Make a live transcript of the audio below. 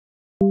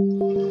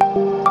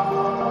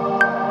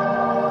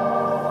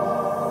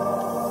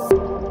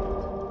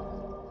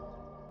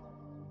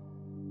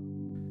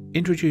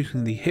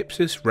Introducing the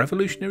Hypsos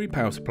revolutionary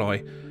power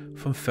supply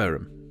from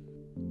Ferrum.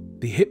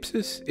 The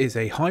Hypsos is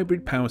a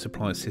hybrid power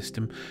supply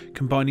system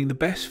combining the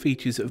best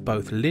features of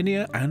both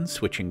linear and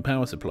switching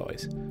power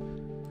supplies.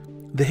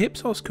 The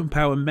Hypsos can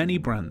power many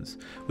brands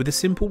with a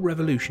simple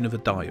revolution of a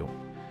dial.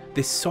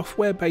 This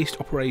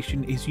software-based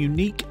operation is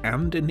unique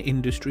and an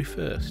industry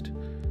first.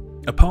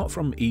 Apart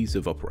from ease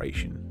of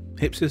operation,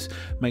 Hypsos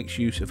makes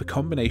use of a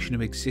combination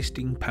of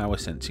existing power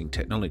sensing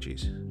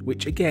technologies,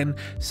 which again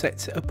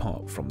sets it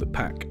apart from the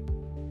pack.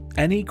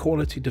 Any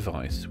quality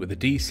device with a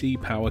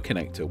DC power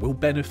connector will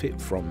benefit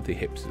from the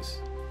Hypsos.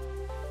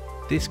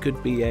 This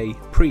could be a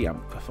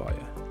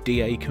preamplifier,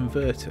 DA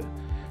converter,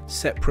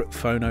 separate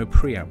phono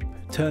preamp,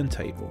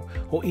 turntable,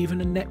 or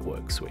even a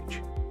network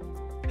switch.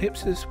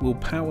 Hypsos will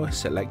power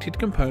selected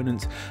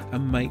components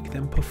and make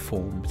them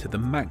perform to the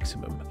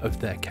maximum of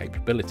their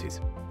capabilities.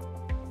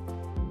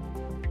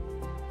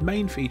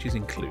 Main features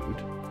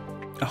include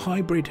a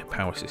hybrid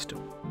power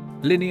system,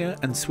 linear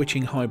and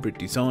switching hybrid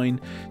design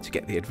to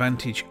get the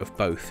advantage of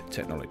both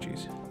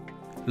technologies,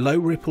 low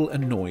ripple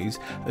and noise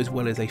as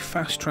well as a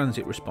fast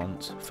transit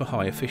response for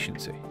high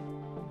efficiency,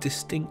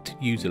 distinct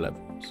user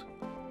levels,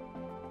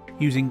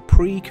 using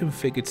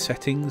pre-configured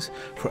settings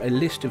for a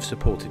list of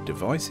supported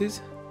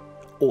devices,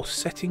 or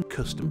setting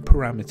custom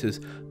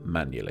parameters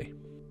manually.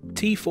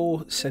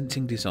 T4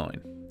 sensing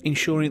design,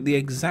 ensuring the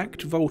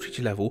exact voltage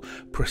level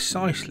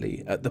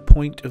precisely at the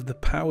point of the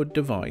powered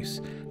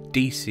device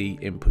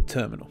DC input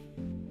terminal,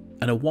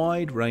 and a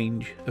wide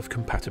range of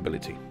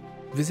compatibility.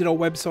 Visit our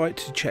website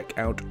to check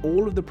out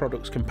all of the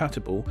products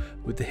compatible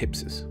with the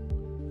Hypsos.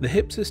 The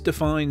Hypsos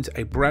defines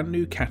a brand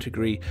new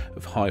category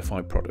of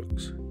hi-fi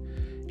products.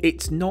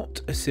 It's not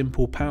a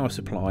simple power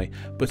supply,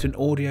 but an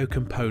audio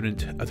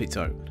component of its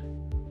own.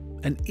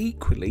 An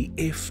equally,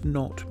 if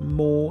not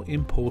more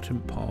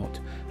important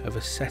part of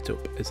a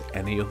setup as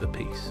any other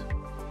piece.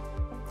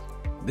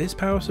 This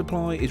power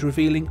supply is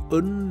revealing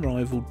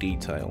unrivaled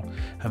detail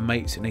and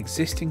makes an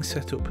existing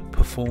setup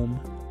perform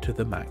to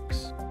the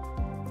max.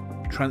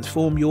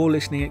 Transform your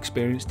listening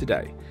experience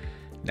today.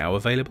 Now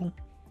available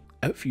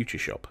at Future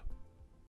Shop.